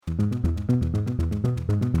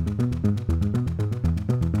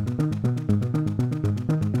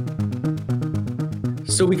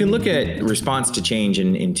So we can look at response to change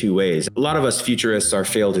in two ways. A lot of us futurists are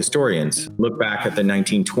failed historians. Look back at the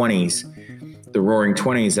 1920s, the Roaring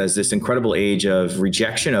Twenties, as this incredible age of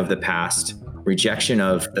rejection of the past, rejection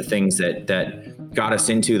of the things that got us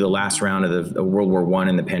into the last round of the World War I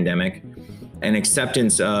and the pandemic, an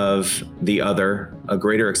acceptance of the other, a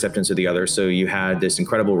greater acceptance of the other. So you had this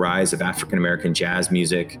incredible rise of African-American jazz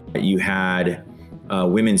music. You had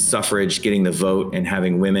women's suffrage getting the vote and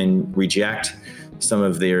having women reject some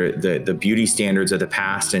of the beauty standards of the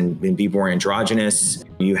past and be more androgynous.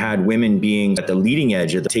 You had women being at the leading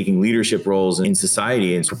edge of taking leadership roles in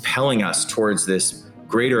society and propelling us towards this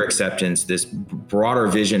greater acceptance, this broader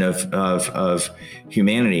vision of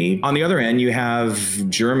humanity. On the other end, you have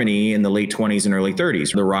Germany in the late 20s and early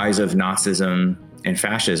 30s, the rise of Nazism and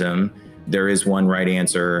fascism. There is one right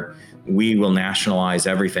answer. We will nationalize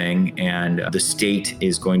everything, and the state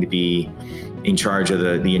is going to be in charge of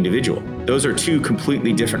the individual. Those are two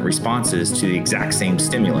completely different responses to the exact same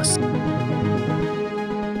stimulus.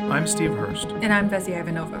 I'm Steve Hurst. And I'm Vessi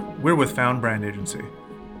Ivanova. We're with Found Brand Agency.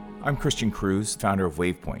 I'm Christian Cruz, founder of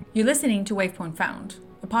WavePoint. You're listening to WavePoint Found,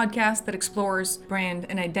 a podcast that explores brand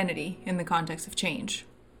and identity in the context of change.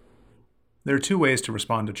 There are two ways to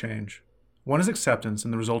respond to change. One is acceptance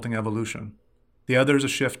and the resulting evolution. The other is a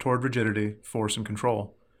shift toward rigidity, force, and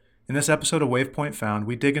control. In this episode of WavePoint Found,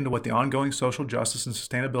 we dig into what the ongoing social justice and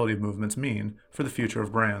sustainability movements mean for the future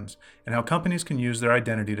of brands, and how companies can use their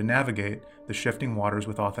identity to navigate the shifting waters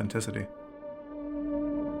with authenticity.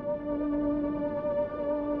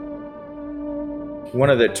 One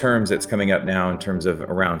of the terms that's coming up now in terms of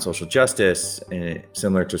around social justice, and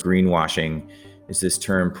similar to greenwashing, is this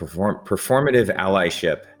term performative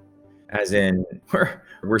allyship. As in,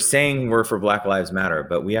 we're saying we're for Black Lives Matter,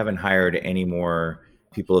 but we haven't hired any more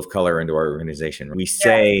people of color into our organization. We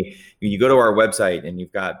say, you go to our website and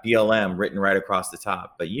you've got BLM written right across the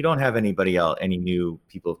top, but you don't have anybody else, any new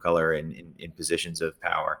people of color in positions of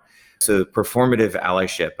power. So performative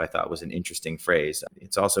allyship, I thought, was an interesting phrase.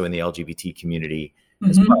 It's also in the LGBT community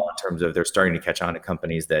as well, in terms of they're starting to catch on to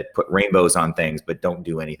companies that put rainbows on things, but don't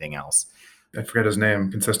do anything else. I forget his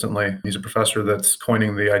name consistently. He's a professor that's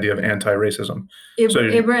coining the idea of anti-racism.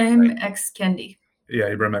 Ibram X. Kendi. Yeah,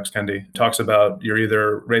 Ibram X. Kendi talks about you're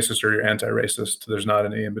either racist or you're anti-racist. There's not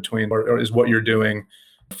any in between. Or is what you're doing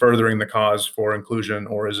furthering the cause for inclusion,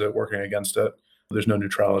 or is it working against it? There's no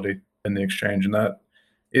neutrality in the exchange. And that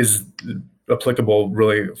is applicable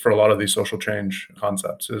really for a lot of these social change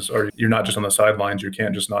concepts. Or you're not just on the sidelines. You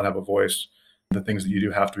can't just not have a voice. The things that you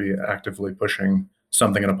do have to be actively pushing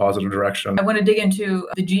something in a positive direction. I want to dig into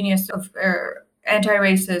the genius of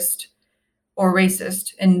anti-racist or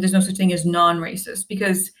racist, and there's no such thing as non-racist,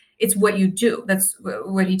 because it's what you do. That's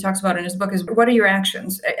what he talks about in his book, is what are your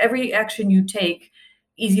actions? Every action you take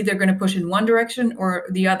is either going to push in one direction or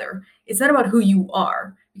the other. It's not about who you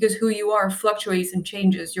are, because who you are fluctuates and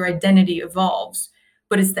changes. Your identity evolves,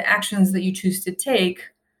 but it's the actions that you choose to take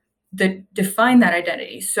that define that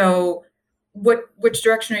identity. So which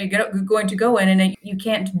direction are you going to go in? And you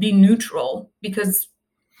can't be neutral, because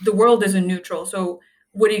the world isn't neutral. So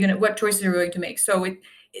what choices are you going to make? So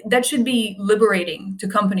that should be liberating to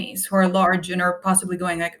companies who are large and are possibly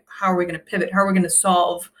going like, how are we going to pivot? How are we going to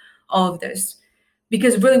solve all of this?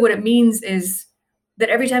 Because really what it means is that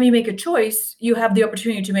every time you make a choice, you have the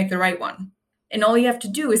opportunity to make the right one. And all you have to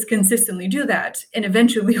do is consistently do that. And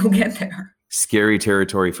eventually you'll get there. Scary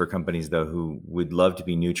territory for companies, though, who would love to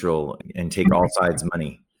be neutral and take all sides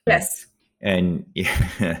money. Yes. And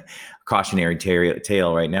cautionary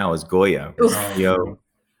tale right now is Goya. Goya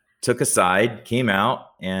took a side, came out,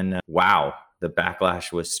 and wow, the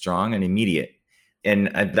backlash was strong and immediate.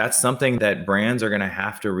 And that's something that brands are going to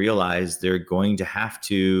have to realize. They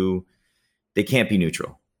can't be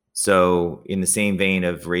neutral. So in the same vein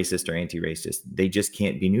of racist or anti-racist, they just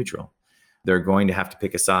can't be neutral. They're going to have to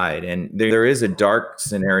pick a side. And there is a dark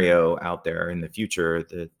scenario out there in the future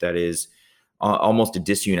that is almost a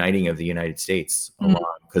disuniting of the United States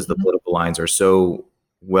because the political lines are so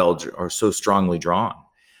strongly drawn.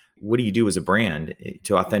 What do you do as a brand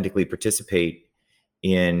to authentically participate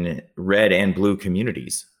in red and blue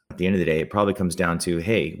communities? At the end of the day, it probably comes down to,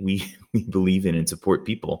 hey, we believe in and support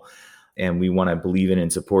people, and we want to believe in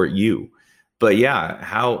and support you. But yeah,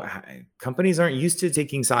 how companies aren't used to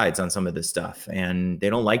taking sides on some of this stuff, and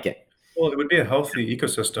they don't like it. Well, it would be a healthy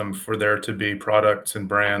ecosystem for there to be products and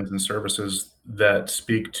brands and services that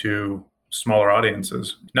speak to smaller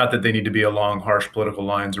audiences. Not that they need to be along harsh political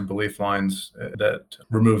lines or belief lines that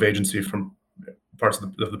remove agency from parts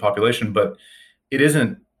of the population, but it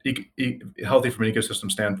isn't healthy from an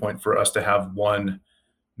ecosystem standpoint for us to have one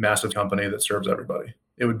massive company that serves everybody.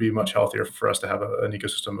 it would be much healthier for us to have an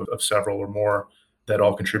ecosystem of several or more that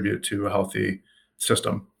all contribute to a healthy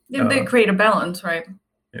system. They create a balance, right?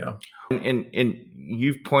 Yeah. And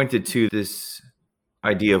you've pointed to this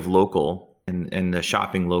idea of local and the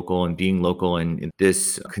shopping local and being local and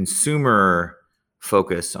this consumer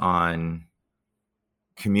focus on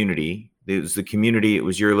community. It was the community, it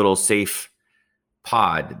was your little safe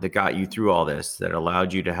pod that got you through all this, that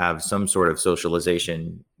allowed you to have some sort of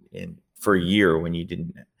socialization for a year when you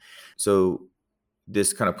didn't. So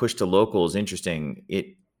this kind of push to local is interesting.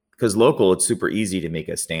 Because local, it's super easy to make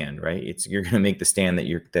a stand, right? You're going to make the stand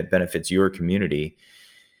that benefits your community.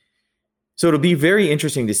 So it'll be very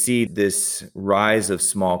interesting to see this rise of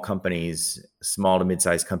small companies, small to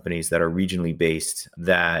mid-sized companies that are regionally based,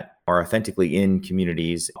 that are authentically in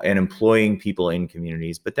communities and employing people in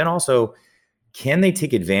communities. But then also, can they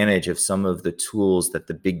take advantage of some of the tools that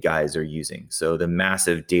the big guys are using? So the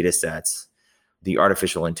massive data sets, the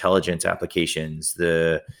artificial intelligence applications,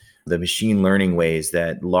 the machine learning ways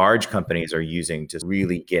that large companies are using to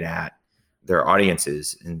really get at their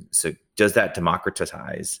audiences. And so does that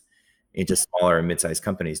democratize into smaller and mid-sized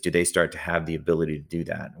companies? Do they start to have the ability to do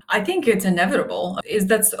that? I think it's inevitable.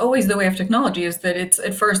 That's always the way of technology, is that it's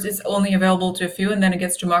at first it's only available to a few and then it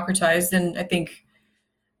gets democratized. And I think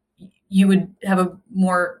you would have a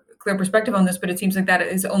more clear perspective on this, but it seems like that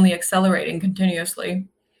is only accelerating continuously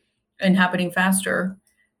and happening faster.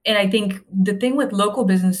 And I think the thing with local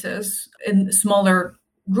businesses in smaller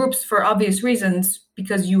groups, for obvious reasons,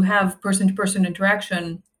 because you have person-to-person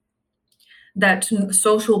interaction, that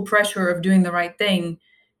social pressure of doing the right thing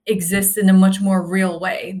exists in a much more real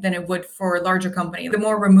way than it would for a larger company. The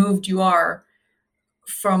more removed you are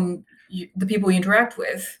from the people you interact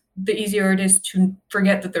with, the easier it is to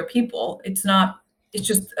forget that they're people. It's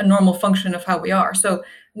just a normal function of how we are. So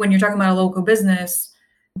when you're talking about a local business,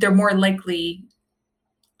 they're more likely,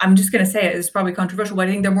 I'm just going to say it's probably controversial, but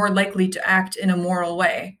I think they're more likely to act in a moral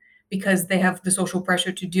way because they have the social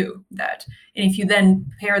pressure to do that. And if you then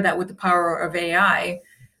pair that with the power of AI,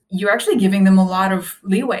 you're actually giving them a lot of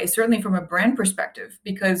leeway, certainly from a brand perspective,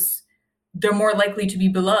 because they're more likely to be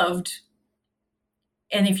beloved.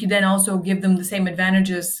 And if you then also give them the same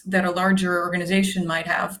advantages that a larger organization might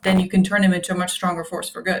have, then you can turn them into a much stronger force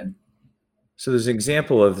for good. So there's an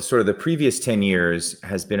example of sort of the previous 10 years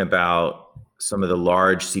has been about some of the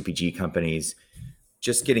large CPG companies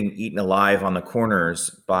just getting eaten alive on the corners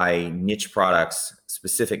by niche products,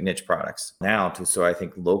 specific niche products. Now, so I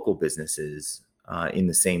think local businesses in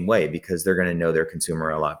the same way, because they're going to know their consumer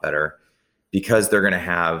a lot better, because they're going to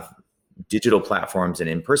have digital platforms and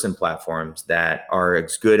in-person platforms that are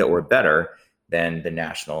as good or better than the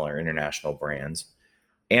national or international brands.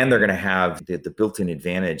 And they're going to have the built-in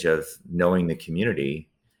advantage of knowing the community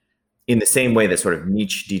in the same way that sort of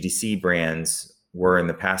niche DTC brands were in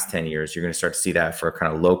the past 10 years. You're going to start to see that for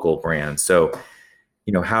kind of local brands. So,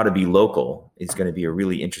 how to be local is going to be a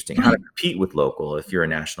really interesting, how to compete with local if you're a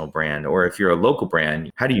national brand, or if you're a local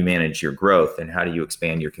brand, how do you manage your growth and how do you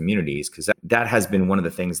expand your communities? Because that has been one of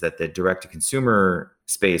the things that the direct-to-consumer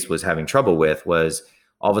space was having trouble with, was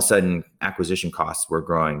all of a sudden acquisition costs were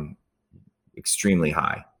growing extremely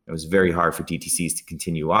high. It was very hard for DTCs to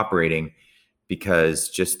continue operating because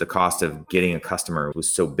just the cost of getting a customer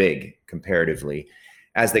was so big comparatively.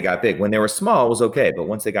 As they got big, when they were small, it was okay. But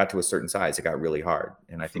once they got to a certain size, it got really hard.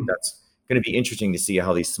 And I think that's going to be interesting to see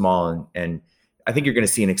how these small and I think you're going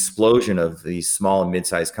to see an explosion of these small and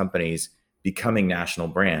mid-sized companies becoming national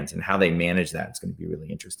brands, and how they manage that. It's going to be really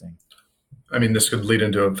interesting. I mean, this could lead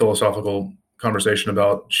into a philosophical conversation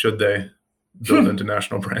about, should they build into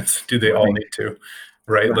national brands? Do they all need to?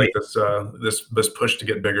 Right? Like this push to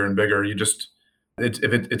get bigger and bigger.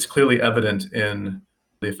 It's clearly evident in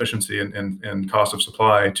the efficiency and cost of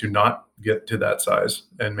supply to not get to that size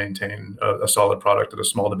and maintain a solid product at a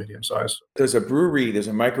small to medium size. There's a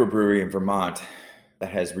microbrewery in Vermont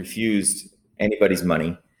that has refused anybody's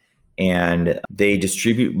money, and they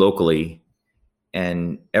distribute locally,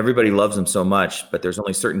 and everybody loves them so much, but there's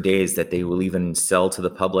only certain days that they will even sell to the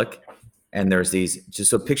public. And there's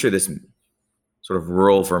so picture this sort of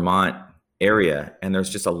rural Vermont area, and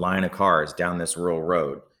there's just a line of cars down this rural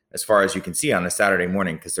road as far as you can see on a Saturday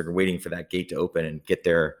morning, because they're waiting for that gate to open and get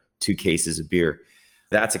their 2 cases of beer.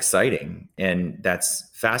 That's exciting and that's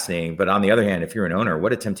fascinating. But on the other hand, if you're an owner,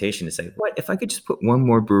 what a temptation to say, what if I could just put one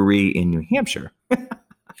more brewery in New Hampshire?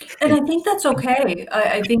 And I think that's okay.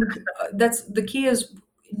 I think that's the key, is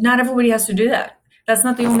not everybody has to do that. That's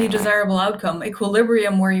not the only desirable outcome.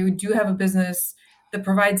 Equilibrium, where you do have a business that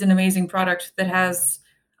provides an amazing product that has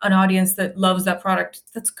an audience that loves that product,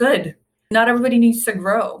 that's good. Not everybody needs to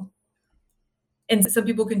grow. And some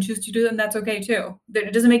people can choose to do that, and that's okay too.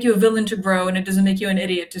 It doesn't make you a villain to grow, and it doesn't make you an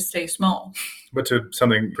idiot to stay small. But to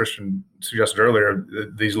something Christian suggested earlier,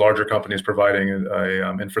 these larger companies providing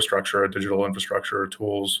a infrastructure, a digital infrastructure,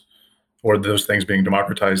 tools, or those things being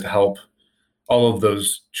democratized to help all of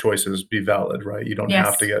those choices be valid, right? You don't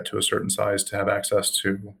have to get to a certain size to have access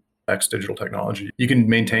to X digital technology. You can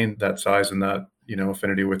maintain that size and that,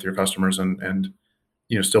 affinity with your customers and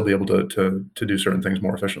still be able to do certain things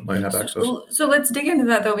more efficiently and have access. So let's dig into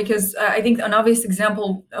that though, because I think an obvious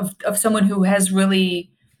example of someone who has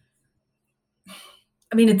really,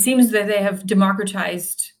 it seems that they have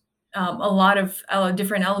democratized a lot of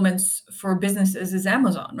different elements for businesses is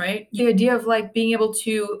Amazon, right? The idea of like being able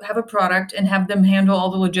to have a product and have them handle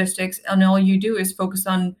all the logistics, and all you do is focus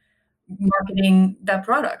on marketing that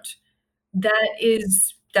product.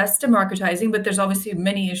 That's democratizing, but there's obviously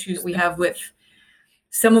many issues we have with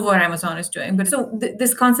some of what Amazon is doing. But so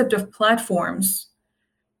this concept of platforms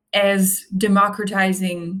as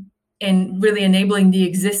democratizing and really enabling the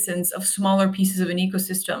existence of smaller pieces of an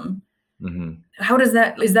ecosystem. How is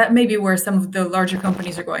that maybe where some of the larger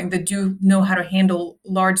companies are going that do know how to handle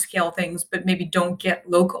large scale things, but maybe don't get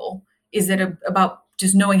local? Is it about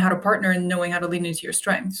just knowing how to partner and knowing how to lean into your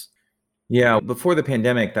strengths? Yeah, before the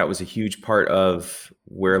pandemic, that was a huge part of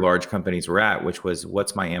where large companies were at, which was,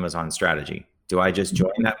 what's my Amazon strategy? Do I just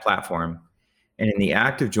join that platform? And in the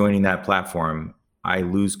act of joining that platform, I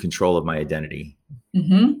lose control of my identity.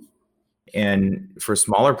 And for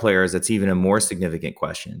smaller players, that's even a more significant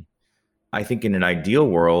question. I think in an ideal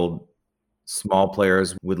world, small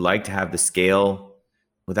players would like to have the scale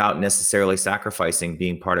without necessarily sacrificing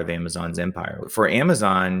being part of Amazon's empire. For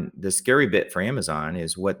Amazon, the scary bit for Amazon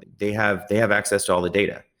is what they have access to all the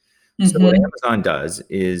data. So what Amazon does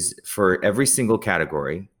is, for every single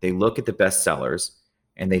category, they look at the best sellers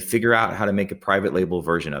and they figure out how to make a private label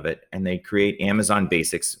version of it. And they create Amazon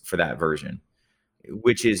basics for that version,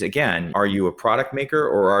 which is, again, are you a product maker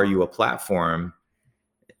or are you a platform?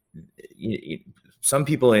 Some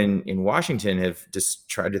people in Washington have just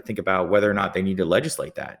tried to think about whether or not they need to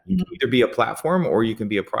legislate that. You can either be a platform or you can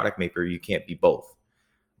be a product maker. You can't be both.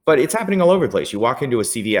 But it's happening all over the place. You walk into a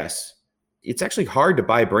CVS. It's actually hard to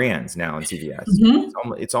buy brands now in CVS.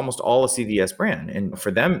 It's almost all a CVS brand. And for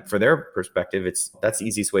their perspective, that's the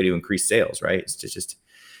easiest way to increase sales, right? It's just,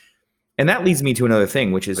 and that leads me to another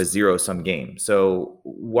thing, which is a zero-sum game. So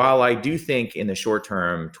while I do think in the short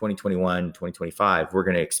term, 2021, 2025, we're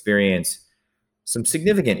going to experience some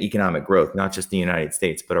significant economic growth, not just in the United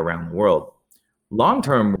States, but around the world. Long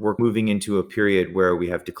term, we're moving into a period where we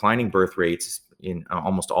have declining birth rates in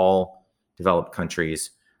almost all developed countries.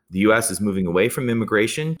 The US is moving away from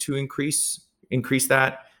immigration to increase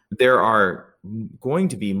that. There are going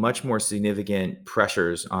to be much more significant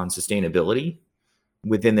pressures on sustainability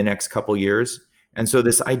within the next couple years. And so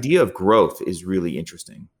this idea of growth is really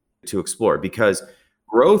interesting to explore, because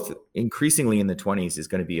growth increasingly in the 20s is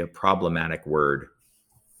going to be a problematic word.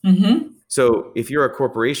 So if you're a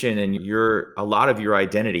corporation and a lot of your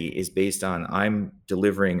identity is based on, I'm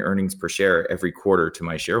delivering earnings per share every quarter to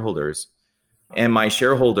my shareholders, and my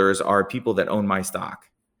shareholders are people that own my stock,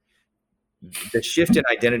 the shift in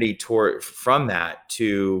identity from that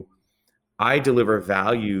to, I deliver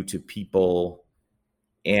value to people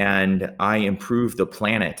and I improve the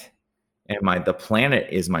planet, and the planet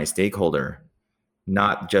is my stakeholder,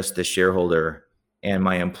 not just the shareholder, and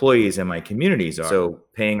my employees and my communities are. So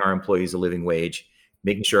paying our employees a living wage,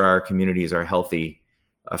 making sure our communities are healthy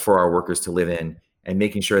for our workers to live in, and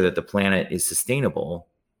making sure that the planet is sustainable.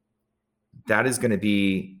 That is going to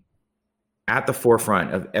be at the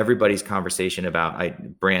forefront of everybody's conversation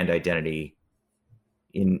about brand identity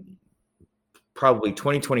in probably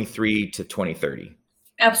 2023 to 2030.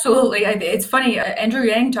 Absolutely. It's funny. Andrew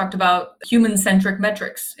Yang talked about human-centric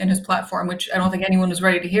metrics in his platform, which I don't think anyone is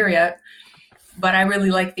ready to hear yet. But I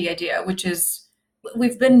really like the idea, which is,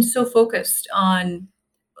 we've been so focused on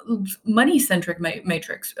money-centric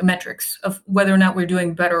metrics of whether or not we're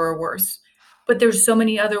doing better or worse. But there's so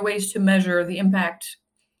many other ways to measure the impact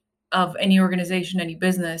of any organization, any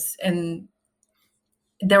business, and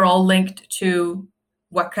they're all linked to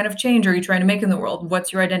what kind of change are you trying to make in the world?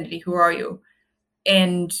 What's your identity? Who are you?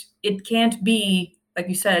 And it can't be, like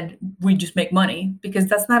you said, we just make money, because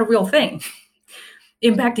that's not a real thing.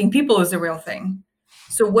 Impacting people is a real thing.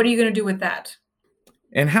 So what are you going to do with that?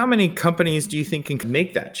 And how many companies do you think can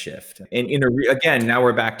make that shift? And again, now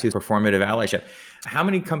we're back to performative allyship. How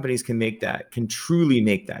many companies can truly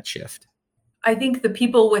make that shift? I think the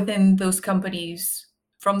people within those companies,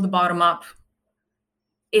 from the bottom up,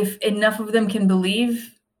 if enough of them can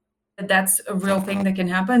believe that that's a real thing that can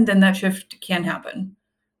happen, then that shift can happen.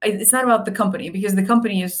 it's not about the company, because the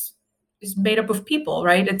company is made up of people,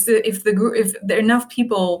 right? It's if there are enough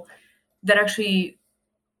people that actually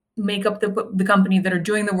make up the company, that are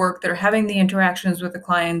doing the work, that are having the interactions with the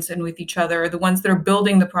clients and with each other, the ones that are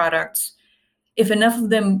building the products, if enough of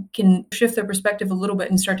them can shift their perspective a little bit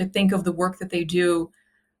and start to think of the work that they do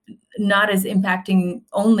not as impacting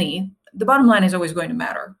only, the bottom line is always going to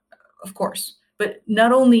matter, of course, but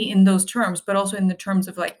not only in those terms, but also in the terms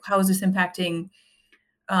of like, how is this impacting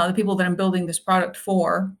the people that I'm building this product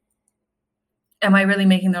for? Am I really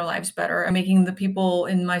making their lives better? Am I making the people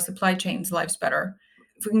in my supply chain's lives better?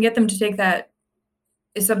 If we can get them to take that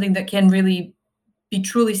as something that can really be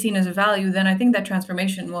truly seen as a value, then I think that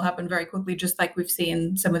transformation will happen very quickly, just like we've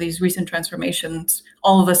seen some of these recent transformations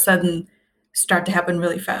all of a sudden start to happen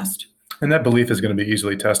really fast. And that belief is going to be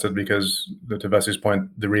easily tested because, to Vesi's point,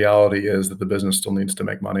 the reality is that the business still needs to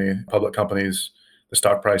make money. Public companies, the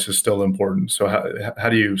stock price is still important. So how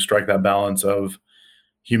do you strike that balance of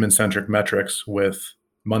human-centric metrics with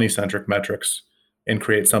money-centric metrics and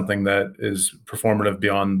create something that is performative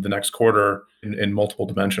beyond the next quarter in multiple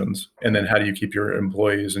dimensions? And then how do you keep your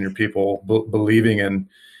employees and your people believing in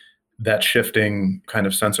that shifting kind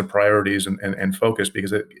of sense of priorities and focus?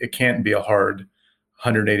 Because it can't be a hard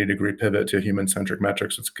 180-degree pivot to human-centric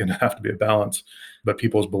metrics. It's going to have to be a balance. But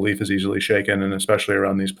people's belief is easily shaken, and especially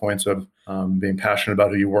around these points of being passionate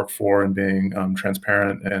about who you work for and being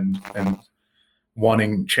transparent and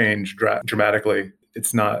wanting change dramatically.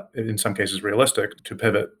 It's not, in some cases, realistic to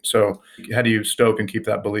pivot. So how do you stoke and keep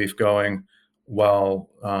that belief going while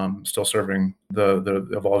still serving the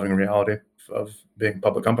evolving reality of being a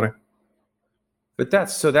public company? But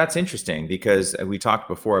that's interesting, because we talked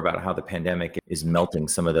before about how the pandemic is melting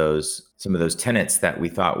some of those tenets that we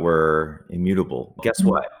thought were immutable. Guess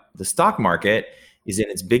what? The stock market is in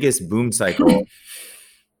its biggest boom cycle.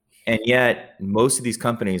 And yet most of these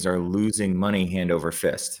companies are losing money hand over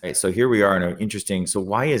fist. Right? So here we are in an interesting, so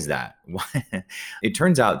why is that? It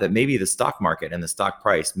turns out that maybe the stock market and the stock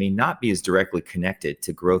price may not be as directly connected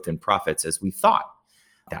to growth and profits as we thought.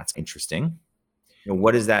 That's interesting.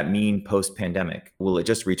 What does that mean post-pandemic? Will it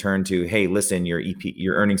just return to, hey, listen,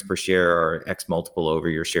 your earnings per share are X multiple over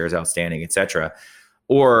your shares outstanding, et cetera?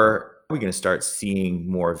 Or are we going to start seeing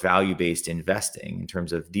more value-based investing in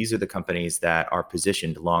terms of, these are the companies that are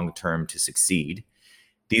positioned long-term to succeed.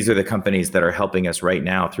 These are the companies that are helping us right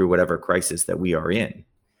now through whatever crisis that we are in.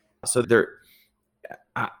 So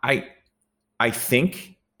I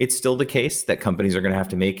think it's still the case that companies are going to have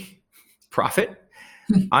to make profit.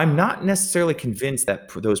 I'm not necessarily convinced that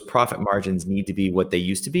those profit margins need to be what they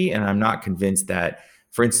used to be. And I'm not convinced that,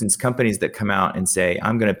 for instance, companies that come out and say,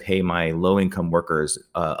 I'm going to pay my low-income workers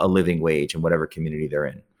a living wage in whatever community they're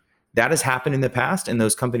in. That has happened in the past, and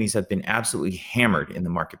those companies have been absolutely hammered in the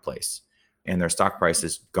marketplace, and their stock price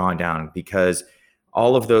has gone down because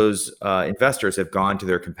all of those investors have gone to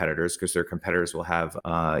their competitors, because their competitors will have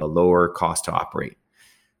a lower cost to operate.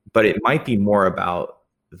 But it might be more about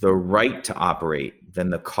the right to operate than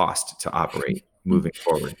the cost to operate moving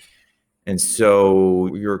forward. And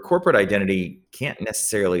so your corporate identity can't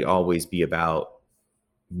necessarily always be about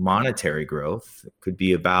monetary growth. It could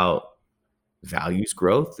be about values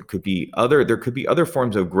growth. There could be other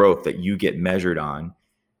forms of growth that you get measured on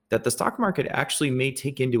that the stock market actually may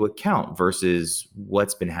take into account versus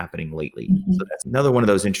what's been happening lately. Mm-hmm. So that's another one of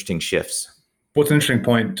those interesting shifts. Well, it's an interesting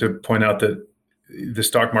point to point out that the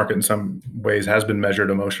stock market in some ways has been measured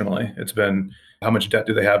emotionally. It's been, how much debt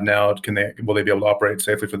do they have now? Will they be able to operate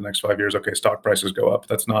safely for the next 5 years? Okay, stock prices go up.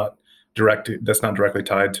 That's not directly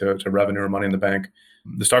tied to revenue or money in the bank.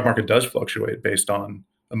 The stock market does fluctuate based on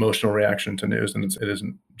emotional reaction to news, and it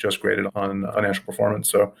isn't just graded on financial performance.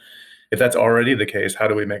 So if that's already the case, how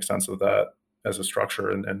do we make sense of that as a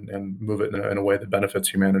structure and move it in a way that benefits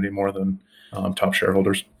humanity more than top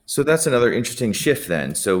shareholders? So that's another interesting shift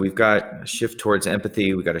then. So we've got a shift towards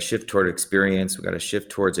empathy. We've got a shift toward experience. We've got a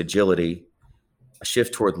shift towards agility, a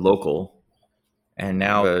shift toward local. And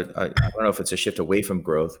now I don't know if it's a shift away from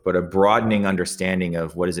growth, but a broadening understanding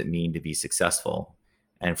of what does it mean to be successful.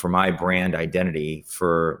 And for my brand identity,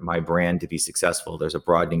 for my brand to be successful, there's a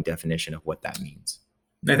broadening definition of what that means.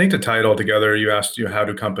 I think to tie it all together, you asked, how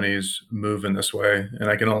do companies move in this way? And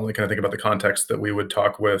I can only kind of think about the context that we would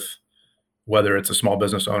talk with, whether it's a small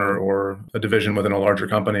business owner or a division within a larger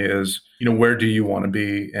company, is, where do you want to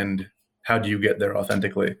be and how do you get there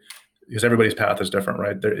authentically? Because everybody's path is different,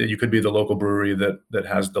 right? You could be the local brewery that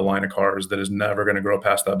has the line of cars that is never going to grow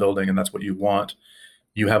past that building, and that's what you want.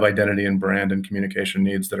 You have identity and brand and communication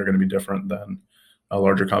needs that are going to be different than a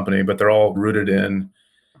larger company, but they're all rooted in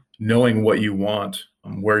knowing what you want,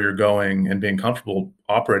 where you're going, and being comfortable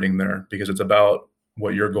operating there, because it's about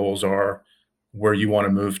what your goals are, where you want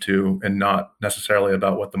to move to, and not necessarily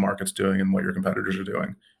about what the market's doing and what your competitors are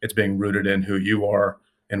doing. It's being rooted in who you are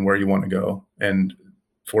and where you want to go, and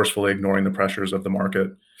forcefully ignoring the pressures of the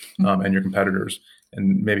market and your competitors,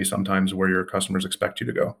 and maybe sometimes where your customers expect you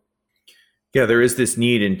to go. Yeah, there is this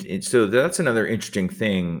need. And so that's another interesting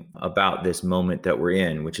thing about this moment that we're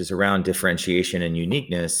in, which is around differentiation and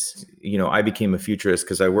uniqueness. I became a futurist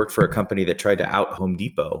because I worked for a company that tried to out Home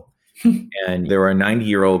Depot. And they were a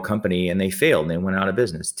 90-year-old company and they failed. They went out of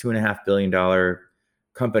business. $2.5 billion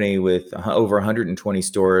company with over 120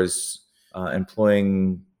 stores,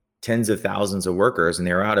 employing tens of thousands of workers. And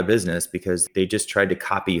they were out of business because they just tried to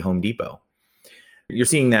copy Home Depot. You're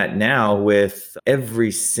seeing that now with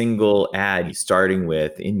every single ad starting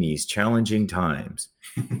with "in these challenging times."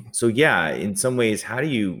 So yeah, in some ways,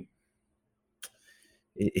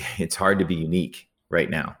 it's hard to be unique right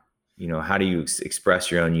now. How do you express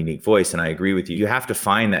your own unique voice? And I agree with you. You have to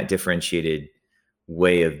find that differentiated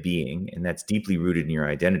way of being, and that's deeply rooted in your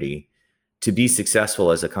identity to be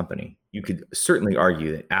successful as a company. You could certainly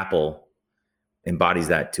argue that Apple embodies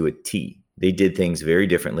that to a T. They did things very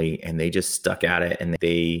differently and they just stuck at it and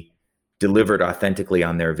they delivered authentically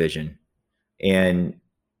on their vision.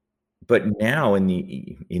 But now in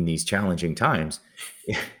these challenging times,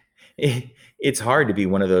 it's hard to be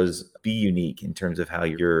one of those, be unique in terms of how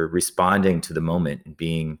you're responding to the moment and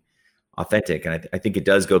being authentic. And I think it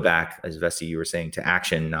does go back, as Vesti, you were saying, to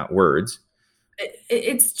action, not words.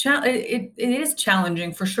 It is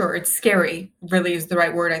challenging for sure. It's scary, really is the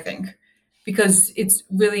right word, I think. Because it's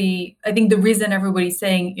really, I think the reason everybody's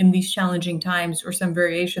saying "in these challenging times" or some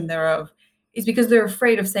variation thereof is because they're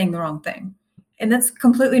afraid of saying the wrong thing. And that's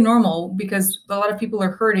completely normal because a lot of people are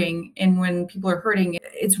hurting. And when people are hurting,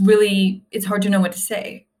 it's hard to know what to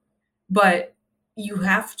say. But you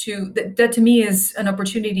have to, that to me is an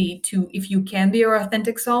opportunity to, if you can be your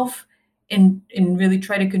authentic self and really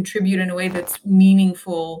try to contribute in a way that's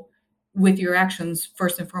meaningful with your actions,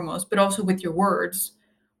 first and foremost, but also with your words.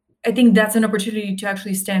 I think that's an opportunity to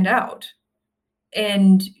actually stand out.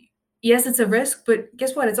 And yes, it's a risk, but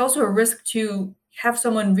guess what? It's also a risk to have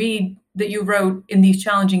someone read that you wrote "in these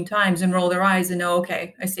challenging times" and roll their eyes and know,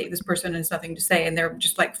 okay, I see this person has nothing to say and they're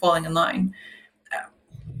just like falling in line.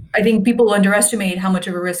 I think people underestimate how much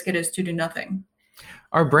of a risk it is to do nothing.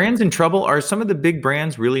 Are brands in trouble? Are some of the big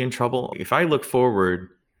brands really in trouble? If I look forward,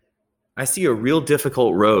 I see a real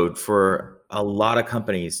difficult road for a lot of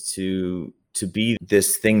companies to be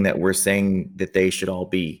this thing that we're saying that they should all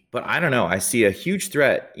be. But I don't know. I see a huge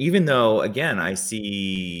threat, even though, again, I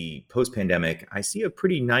see post-pandemic, I see a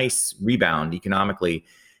pretty nice rebound economically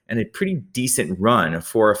and a pretty decent run of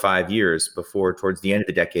 4 or 5 years before, towards the end of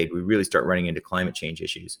the decade, we really start running into climate change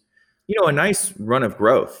issues. A nice run of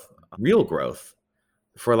growth, real growth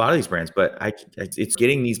for a lot of these brands. But it's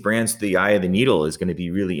getting these brands to the eye of the needle is going to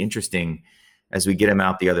be really interesting as we get them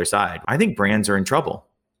out the other side. I think brands are in trouble.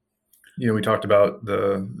 We talked about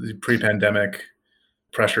the pre-pandemic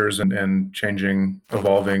pressures and changing,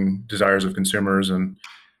 evolving desires of consumers, and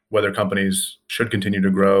whether companies should continue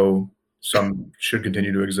to grow, some should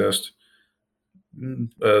continue to exist.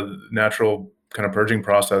 A natural kind of purging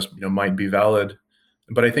process, might be valid,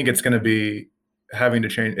 but I think it's going to be having to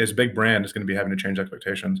change. As a big brand, it's going to be having to change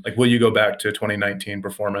expectations. Like, will you go back to 2019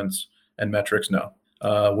 performance and metrics? No.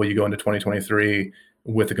 Will you go into 2023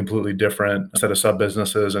 with a completely different set of sub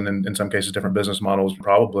businesses and in some cases different business models?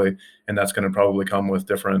 Probably. And that's going to probably come with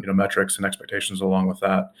different metrics and expectations along with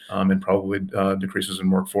that, and probably decreases in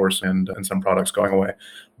workforce and some products going away.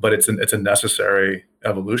 But it's a necessary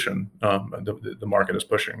evolution. The market is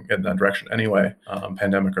pushing in that direction anyway,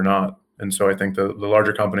 pandemic or not. And so I think the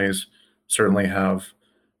larger companies certainly have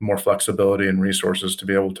more flexibility and resources to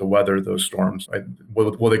be able to weather those storms.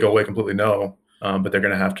 Will they go away completely? No. But they're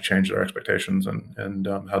going to have to change their expectations and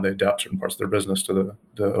how they adapt certain parts of their business to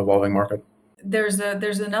the evolving market. There's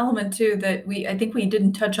an element too that I think we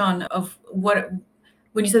didn't touch on of when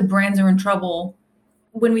you said brands are in trouble.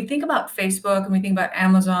 When we think about Facebook and we think about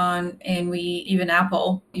Amazon and even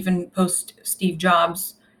Apple, even post Steve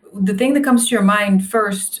Jobs, the thing that comes to your mind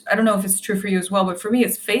first, I don't know if it's true for you as well, but for me,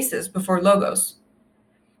 it's faces before logos.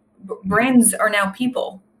 Brands are now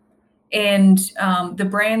people. And the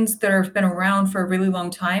brands that have been around for a really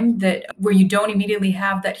long time, where you don't immediately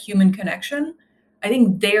have that human connection, I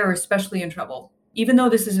think they are especially in trouble. Even though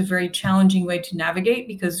this is a very challenging way to navigate,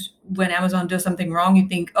 because when Amazon does something wrong, you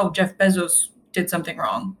think, oh, Jeff Bezos did something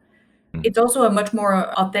wrong. It's also a much more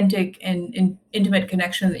authentic and intimate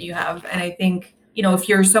connection that you have. And I think, if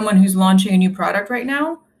you're someone who's launching a new product right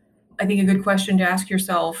now, I think a good question to ask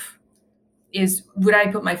yourself is, would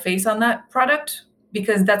I put my face on that product?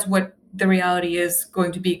 Because that's what the reality is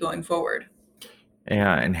going to be going forward.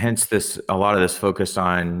 Yeah, and hence a lot of this focus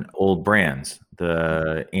on old brands,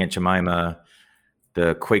 the Aunt Jemima,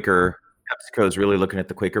 the Quaker. PepsiCo is really looking at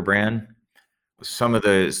the Quaker brand. Some of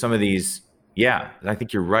these, yeah, I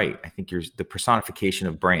think you're right. I think the personification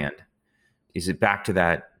of brand. Is it back to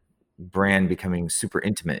that brand becoming super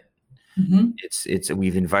intimate? Mm-hmm.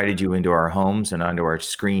 We've invited you into our homes and onto our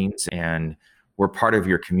screens, and we're part of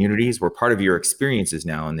your communities. We're part of your experiences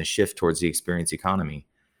now in the shift towards the experience economy.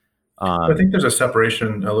 I think there's a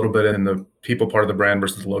separation a little bit in the people part of the brand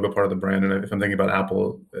versus the logo part of the brand. And if I'm thinking about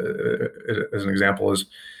Apple as an example, is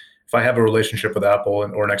if I have a relationship with Apple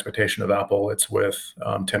or an expectation of Apple, it's with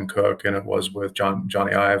Tim Cook and it was with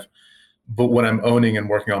Johnny Ive. But when I'm owning and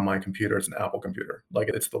working on my computer, it's an Apple computer. Like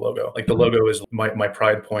it's the logo. Like the logo is my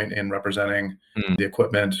pride point in representing the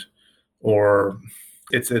equipment, or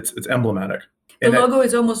it's emblematic. The logo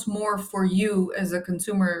is almost more for you as a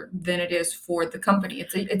consumer than it is for the company.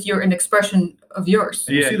 It's an expression of yours.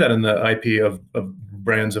 You see that in the IP of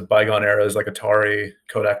brands of bygone eras, like Atari.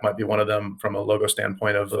 Kodak might be one of them from a logo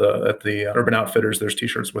standpoint. At the Urban Outfitters, there's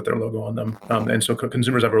T-shirts with their logo on them, and so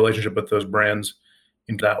consumers have a relationship with those brands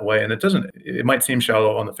in that way. And it might seem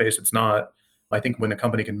shallow on the face. It's not. I think when a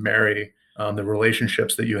company can marry the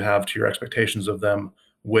relationships that you have to your expectations of them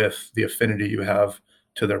with the affinity you have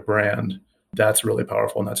to their brand, that's really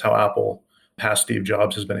powerful. And that's how Apple, past Steve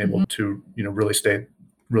Jobs, has been able to, really stay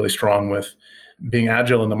really strong with being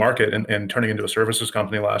agile in the market and turning into a services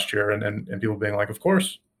company last year, and people being like, of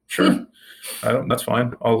course, sure, that's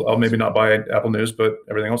fine. I'll maybe not buy Apple News, but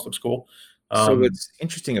everything else looks cool. So what's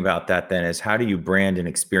interesting about that then is, how do you brand an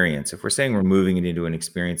experience? If we're saying we're moving it into an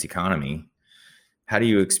experience economy, how do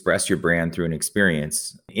you express your brand through an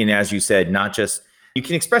experience? And as you said, not just, you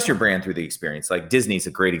can express your brand through the experience. Like Disney's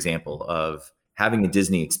a great example of having a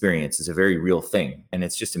Disney experience is a very real thing. And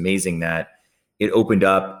it's just amazing that it opened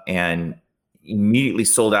up and immediately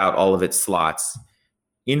sold out all of its slots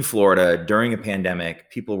in Florida during a pandemic.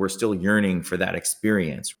 People were still yearning for that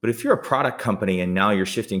experience. But if you're a product company and now you're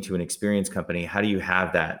shifting to an experience company, how do you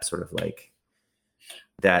have that sort of like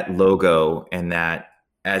that logo, and that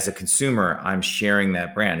as a consumer, I'm sharing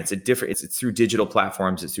that brand? It's through digital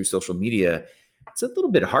platforms, it's through social media. It's a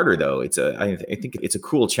little bit harder though. I think it's a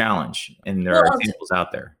cool challenge, and there are examples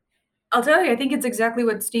out there. I'll tell you, I think it's exactly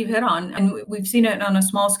what Steve hit on. And we've seen it on a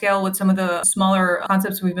small scale with some of the smaller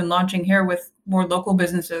concepts we've been launching here with more local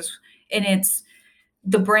businesses. And it's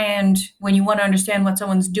the brand. When you want to understand what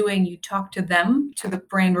someone's doing, you talk to them, to the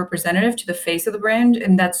brand representative, to the face of the brand,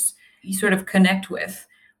 and that's you sort of connect with.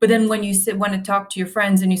 But then when you want to talk to your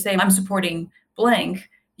friends and you say, I'm supporting blank,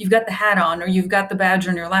 you've got the hat on, or you've got the badge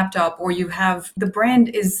on your laptop, or you have the brand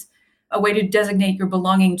is a way to designate your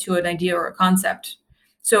belonging to an idea or a concept.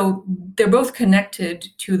 So they're both connected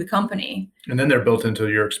to the company. And then they're built into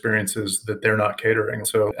your experiences that they're not catering.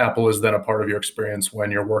 So Apple is then a part of your experience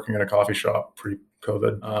when you're working in a coffee shop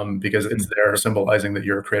pre-COVID, because it's there symbolizing that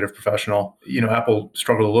you're a creative professional. Apple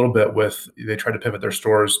struggled a little bit they tried to pivot their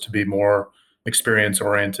stores to be more experience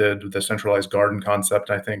oriented with the centralized garden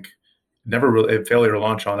concept. I think never really a failure to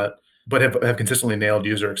launch on it, but have consistently nailed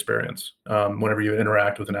user experience. Whenever you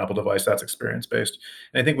interact with an Apple device, that's experience based.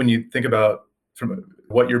 And I think when you think about from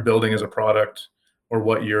what you're building as a product or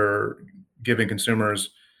what you're giving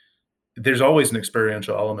consumers, there's always an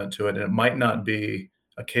experiential element to it. And it might not be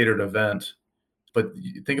a catered event, but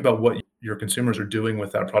you think about what your consumers are doing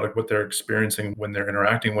with that product, what they're experiencing when they're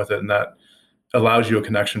interacting with it. And that allows you a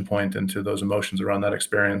connection point into those emotions around that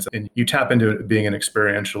experience. And you tap into it being an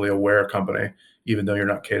experientially aware company, even though you're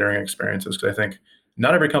not catering experiences. Because I think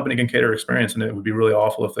not every company can cater experience, and it would be really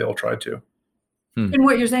awful if they all tried to. And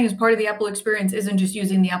what you're saying is part of the Apple experience isn't just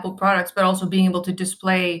using the Apple products, but also being able to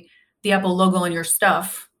display the Apple logo on your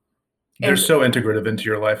stuff. They're so integrative into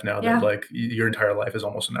your life now that like your entire life is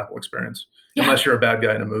almost an Apple experience, unless you're a bad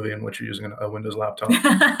guy in a movie in which you're using a Windows laptop.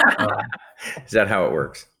 Is that how it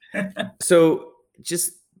works? So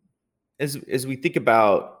just as we think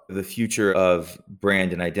about the future of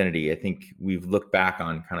brand and identity, I think we've looked back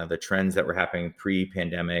on kind of the trends that were happening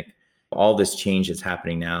pre-pandemic. All this change is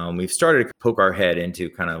happening now, and we've started to poke our head into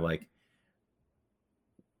kind of like,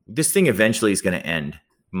 this thing eventually is going to end.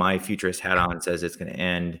 My futurist hat on says it's going to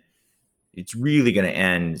end. It's really going to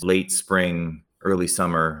end late spring, early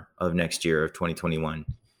summer of next year of 2021.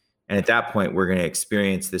 And at that point, we're going to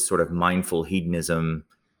experience this sort of mindful hedonism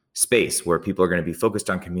space where people are going to be focused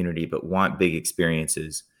on community, but want big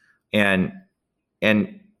experiences. And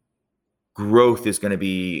growth is going to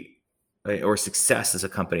be, or success as a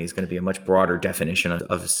company is going to be a much broader definition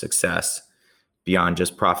of success beyond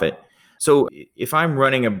just profit. So if I'm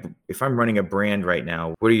running a brand right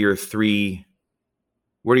now, what are your three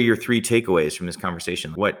takeaways from this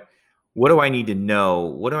conversation? What do I need to know?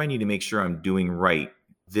 What do I need to make sure I'm doing right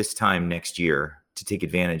this time next year to take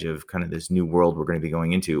advantage of kind of this new world we're going to be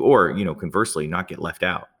going into, or, conversely, not get left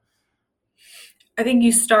out? I think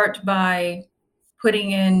you start by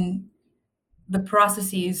putting in the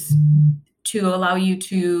processes to allow you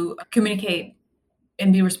to communicate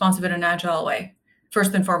and be responsive in an agile way,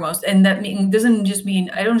 first and foremost. And that doesn't just mean,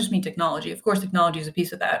 I don't just mean technology. Of course, technology is a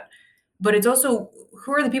piece of that, but it's also,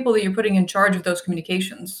 who are the people that you're putting in charge of those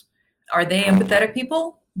communications? Are they empathetic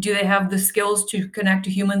people? Do they have the skills to connect to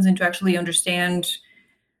humans and to actually understand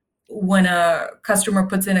when a customer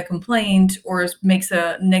puts in a complaint or makes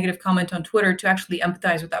a negative comment on Twitter, to actually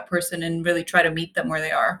empathize with that person and really try to meet them where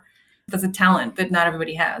they are? That's a talent that not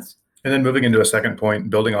everybody has. And then moving into a second point,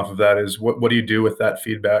 building off of that, is what do you do with that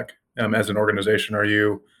feedback as an organization?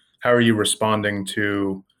 How are you responding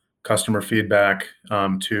to customer feedback,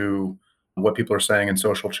 to what people are saying in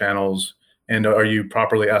social channels? And are you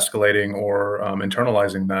properly escalating or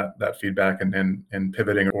internalizing that feedback and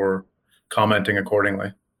pivoting or commenting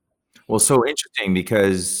accordingly? Well, so interesting,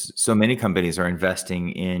 because so many companies are investing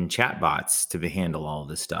in chatbots to handle all of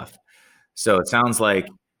this stuff. So it sounds like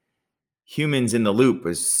humans in the loop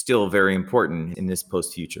is still very important in this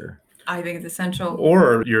post-future. I think it's essential.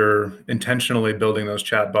 Or you're intentionally building those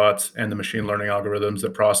chatbots and the machine learning algorithms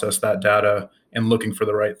that process that data and looking for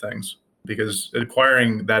the right things. Because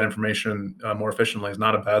acquiring that information more efficiently is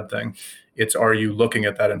not a bad thing. It's, are you looking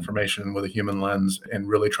at that information with a human lens and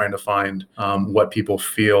really trying to find what people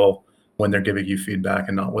feel when they're giving you feedback,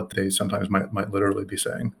 and not what they sometimes might literally be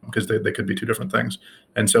saying, because they could be two different things.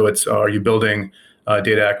 And so it's, are you building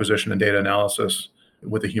data acquisition and data analysis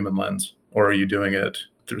with a human lens, or are you doing it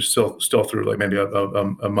still through like maybe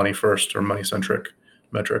a money first or money centric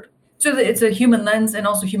metric? So it's a human lens and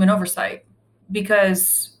also human oversight,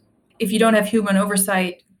 because if you don't have human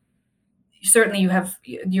oversight, certainly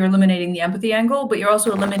you're eliminating the empathy angle, but you're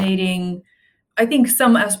also eliminating, I think,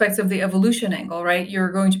 some aspects of the evolution angle, right?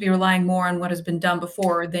 You're going to be relying more on what has been done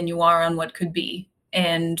before than you are on what could be.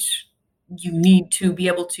 And you need to be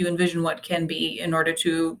able to envision what can be in order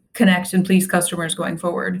to connect and please customers going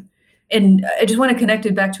forward. And I just want to connect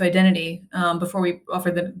it back to identity before we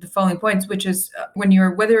offer the following points, which is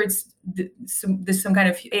whether it's some kind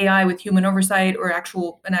of AI with human oversight or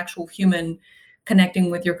an actual human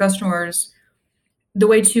connecting with your customers, the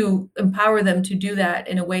way to empower them to do that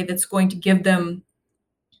in a way that's going to give them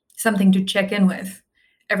something to check in with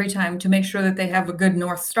every time, to make sure that they have a good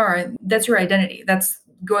North Star. That's your identity. That's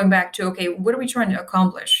going back to, okay, what are we trying to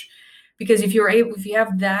accomplish? Because if you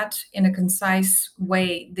have that in a concise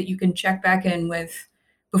way that you can check back in with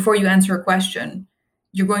before you answer a question,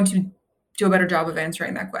 you're going to do a better job of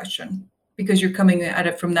answering that question, because you're coming at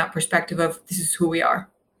it from that perspective of, this is who we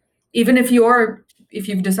are. Even if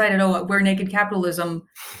you've decided, oh, we're naked capitalism,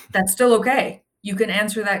 that's still okay. You can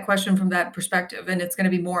answer that question from that perspective, and it's going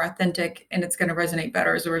to be more authentic and it's going to resonate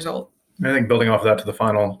better as a result. I think building off of that to the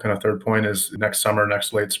final kind of third point is, next summer,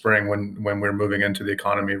 next late spring, when we're moving into the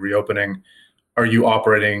economy reopening, are you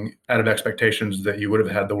operating out of expectations that you would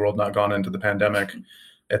have had the world not gone into the pandemic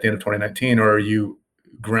at the end of 2019, or are you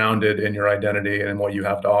grounded in your identity and in what you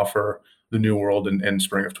have to offer the new world in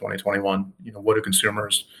spring of 2021? What do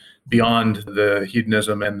consumers, beyond the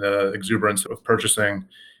hedonism and the exuberance of purchasing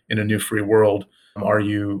in a new free world, are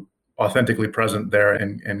you authentically present there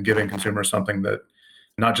and giving consumers something that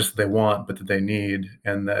not just that they want, but that they need,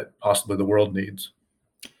 and that possibly the world needs?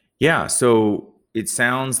 Yeah. So it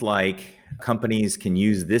sounds like companies can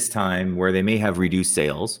use this time where they may have reduced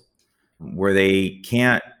sales, where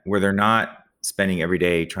they're not spending every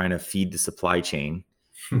day trying to feed the supply chain.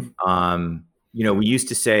 We used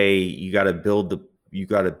to say you got to build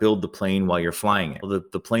the plane while you're flying it. Well,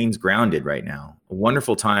 the plane's grounded right now. A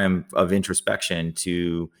wonderful time of introspection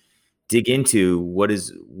to dig into what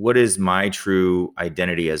is my true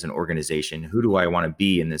identity as an organization. Who do I want to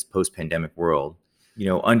be in this post-pandemic world?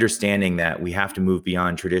 Understanding that we have to move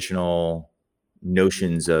beyond traditional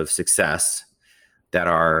notions of success that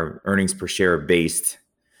are earnings per share based,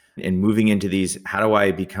 and moving into these, how do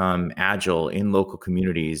I become agile in local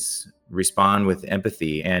communities, respond with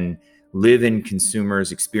empathy, and live in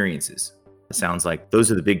consumers' experiences? It sounds like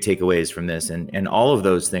those are the big takeaways from this. And all of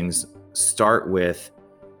those things start with,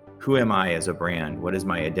 who am I as a brand? What is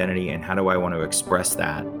my identity? And how do I want to express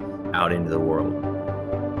that out into the world?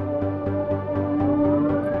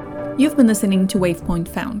 You've been listening to Wavepoint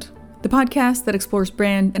Found, the podcast that explores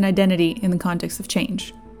brand and identity in the context of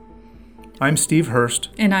change. I'm Steve Hurst.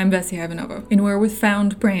 And I'm Vessi Ivanova, and we're with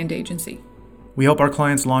Found Brand Agency. We help our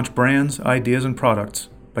clients launch brands, ideas, and products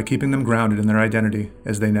by keeping them grounded in their identity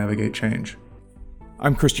as they navigate change.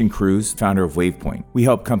 I'm Christian Cruz, founder of WavePoint. We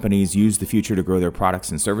help companies use the future to grow their products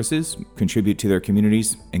and services, contribute to their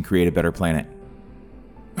communities, and create a better planet.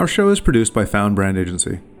 Our show is produced by Found Brand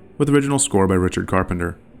Agency, with original score by Richard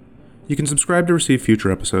Carpenter. You can subscribe to receive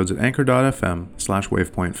future episodes at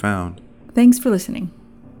anchor.fm/wavepointfound. Thanks for listening.